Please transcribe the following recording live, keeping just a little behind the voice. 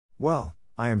Well,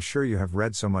 I am sure you have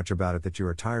read so much about it that you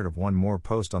are tired of one more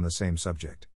post on the same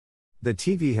subject. The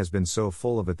TV has been so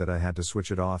full of it that I had to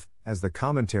switch it off, as the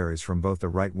commentaries from both the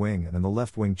right-wing and the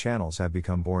left-wing channels have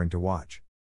become boring to watch.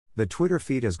 The Twitter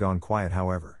feed has gone quiet,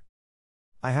 however.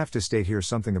 I have to state here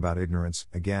something about ignorance.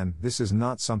 Again, this is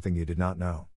not something you did not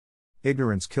know.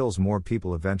 Ignorance kills more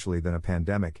people eventually than a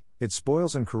pandemic. It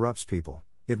spoils and corrupts people.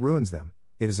 It ruins them.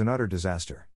 It is an utter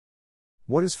disaster.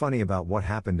 What is funny about what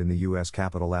happened in the US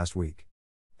Capitol last week?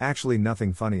 Actually,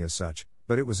 nothing funny as such,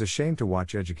 but it was a shame to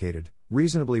watch educated,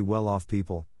 reasonably well-off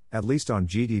people, at least on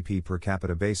GDP per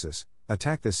capita basis,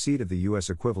 attack the seat of the US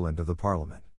equivalent of the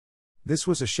parliament. This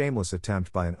was a shameless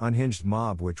attempt by an unhinged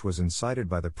mob which was incited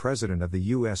by the President of the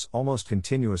US almost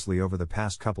continuously over the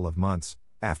past couple of months,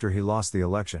 after he lost the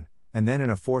election, and then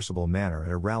in a forcible manner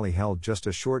at a rally held just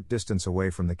a short distance away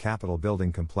from the Capitol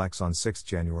building complex on 6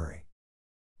 January.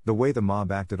 The way the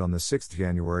mob acted on the 6th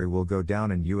January will go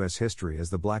down in US history as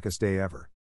the blackest day ever.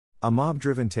 A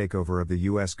mob-driven takeover of the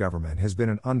US government has been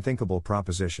an unthinkable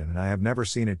proposition, and I have never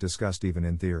seen it discussed even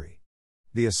in theory.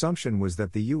 The assumption was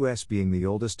that the US, being the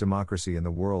oldest democracy in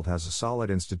the world, has a solid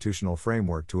institutional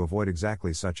framework to avoid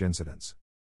exactly such incidents.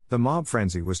 The mob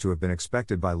frenzy was to have been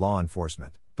expected by law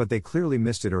enforcement, but they clearly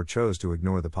missed it or chose to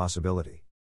ignore the possibility.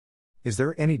 Is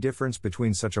there any difference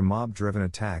between such a mob-driven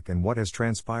attack and what has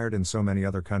transpired in so many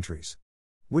other countries?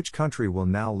 Which country will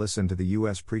now listen to the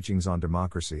US preachings on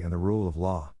democracy and the rule of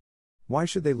law? Why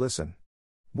should they listen?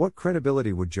 What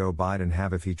credibility would Joe Biden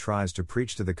have if he tries to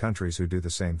preach to the countries who do the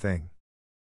same thing?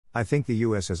 I think the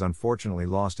US has unfortunately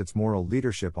lost its moral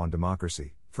leadership on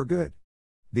democracy, for good.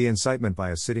 The incitement by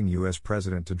a sitting US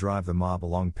president to drive the mob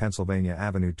along Pennsylvania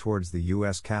Avenue towards the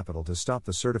US Capitol to stop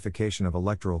the certification of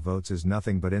electoral votes is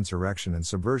nothing but insurrection and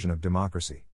subversion of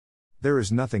democracy. There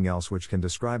is nothing else which can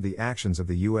describe the actions of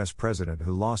the US president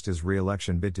who lost his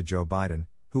re-election bid to Joe Biden,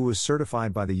 who was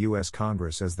certified by the US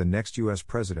Congress as the next US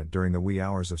president during the wee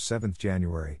hours of 7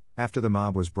 January, after the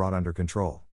mob was brought under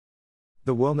control.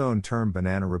 The well-known term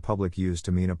banana republic used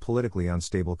to mean a politically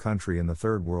unstable country in the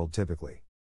third world typically.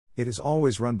 It is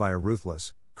always run by a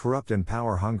ruthless, corrupt and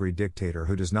power-hungry dictator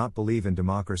who does not believe in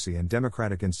democracy and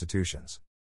democratic institutions.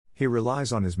 He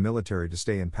relies on his military to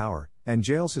stay in power, and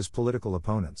jails his political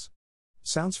opponents.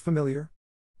 Sounds familiar?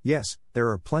 Yes, there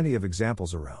are plenty of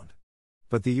examples around.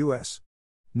 But the US?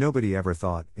 Nobody ever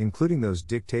thought, including those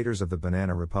dictators of the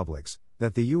banana republics,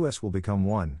 that the US will become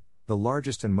one, the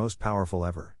largest and most powerful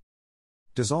ever.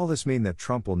 Does all this mean that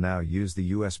Trump will now use the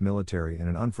US military in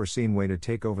an unforeseen way to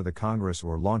take over the Congress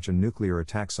or launch a nuclear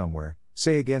attack somewhere,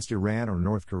 say against Iran or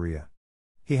North Korea?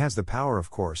 He has the power, of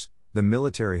course. The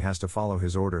military has to follow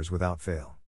his orders without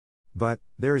fail. But,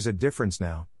 there is a difference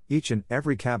now. Each and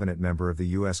every cabinet member of the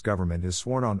US government is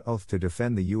sworn on oath to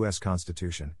defend the US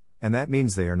Constitution, and that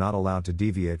means they are not allowed to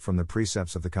deviate from the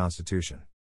precepts of the Constitution.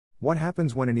 What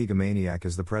happens when an egomaniac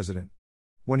is the president?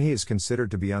 When he is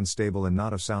considered to be unstable and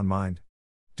not of sound mind?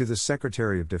 Do the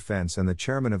Secretary of Defense and the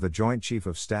Chairman of the Joint Chief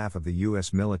of Staff of the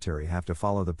U.S. military have to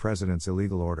follow the President's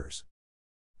illegal orders?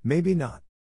 Maybe not.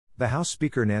 The House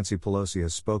Speaker Nancy Pelosi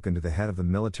has spoken to the head of the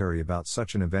military about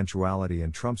such an eventuality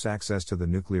and Trump's access to the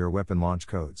nuclear weapon launch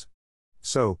codes.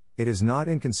 So, it is not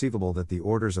inconceivable that the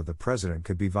orders of the President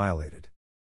could be violated.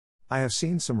 I have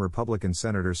seen some Republican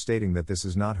senators stating that this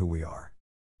is not who we are.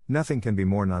 Nothing can be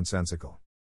more nonsensical.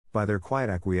 By their quiet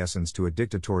acquiescence to a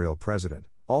dictatorial president,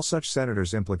 all such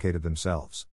senators implicated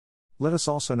themselves. Let us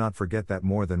also not forget that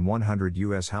more than 100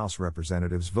 U.S. House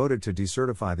representatives voted to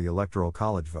decertify the Electoral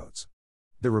College votes.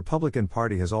 The Republican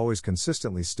Party has always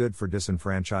consistently stood for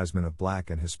disenfranchisement of Black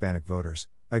and Hispanic voters,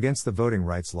 against the voting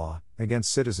rights law,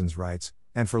 against citizens' rights,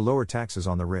 and for lower taxes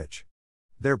on the rich.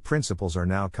 Their principles are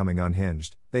now coming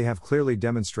unhinged. They have clearly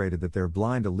demonstrated that their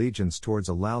blind allegiance towards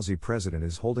a lousy president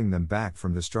is holding them back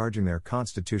from discharging their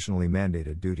constitutionally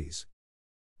mandated duties.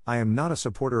 I am not a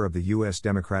supporter of the U.S.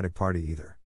 Democratic Party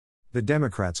either. The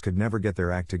Democrats could never get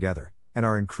their act together, and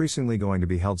are increasingly going to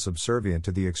be held subservient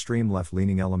to the extreme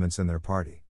left-leaning elements in their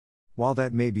party. While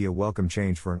that may be a welcome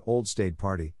change for an old state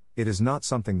party, it is not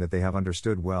something that they have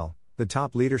understood well. The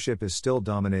top leadership is still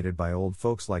dominated by old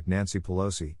folks like Nancy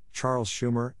Pelosi, Charles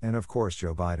Schumer, and of course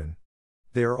Joe Biden.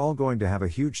 They are all going to have a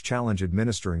huge challenge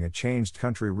administering a changed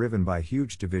country riven by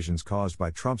huge divisions caused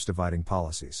by Trump's dividing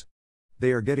policies.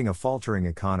 They are getting a faltering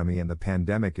economy and the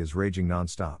pandemic is raging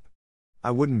nonstop. I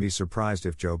wouldn't be surprised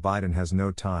if Joe Biden has no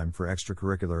time for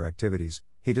extracurricular activities.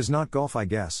 He does not golf, I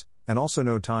guess, and also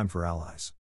no time for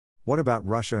allies. What about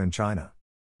Russia and China?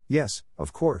 Yes,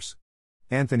 of course.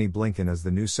 Anthony Blinken as the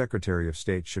new Secretary of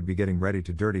State should be getting ready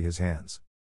to dirty his hands.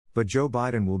 But Joe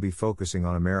Biden will be focusing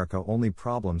on America-only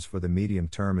problems for the medium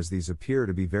term, as these appear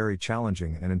to be very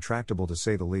challenging and intractable to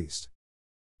say the least.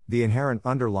 The inherent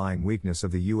underlying weakness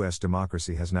of the U.S.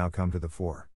 democracy has now come to the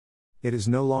fore. It is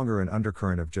no longer an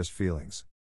undercurrent of just feelings.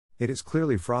 It is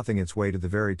clearly frothing its way to the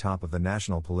very top of the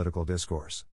national political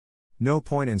discourse. No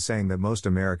point in saying that most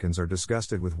Americans are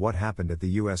disgusted with what happened at the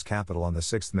U.S. Capitol on the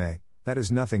 6th May, that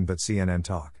is nothing but CNN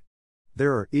talk.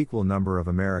 There are equal number of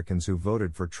Americans who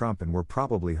voted for Trump and were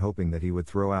probably hoping that he would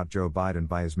throw out Joe Biden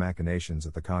by his machinations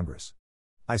at the Congress.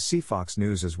 I see Fox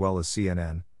News as well as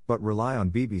CNN, but rely on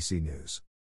BBC News.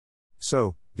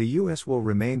 So, the US will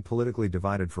remain politically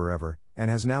divided forever,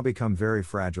 and has now become very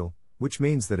fragile, which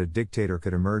means that a dictator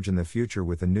could emerge in the future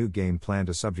with a new game plan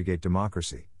to subjugate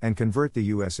democracy, and convert the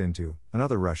US into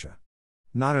another Russia.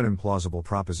 Not an implausible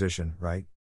proposition, right?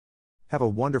 Have a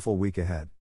wonderful week ahead.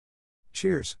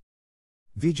 Cheers.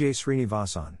 Vijay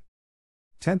Srinivasan.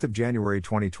 10th of January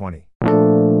 2020.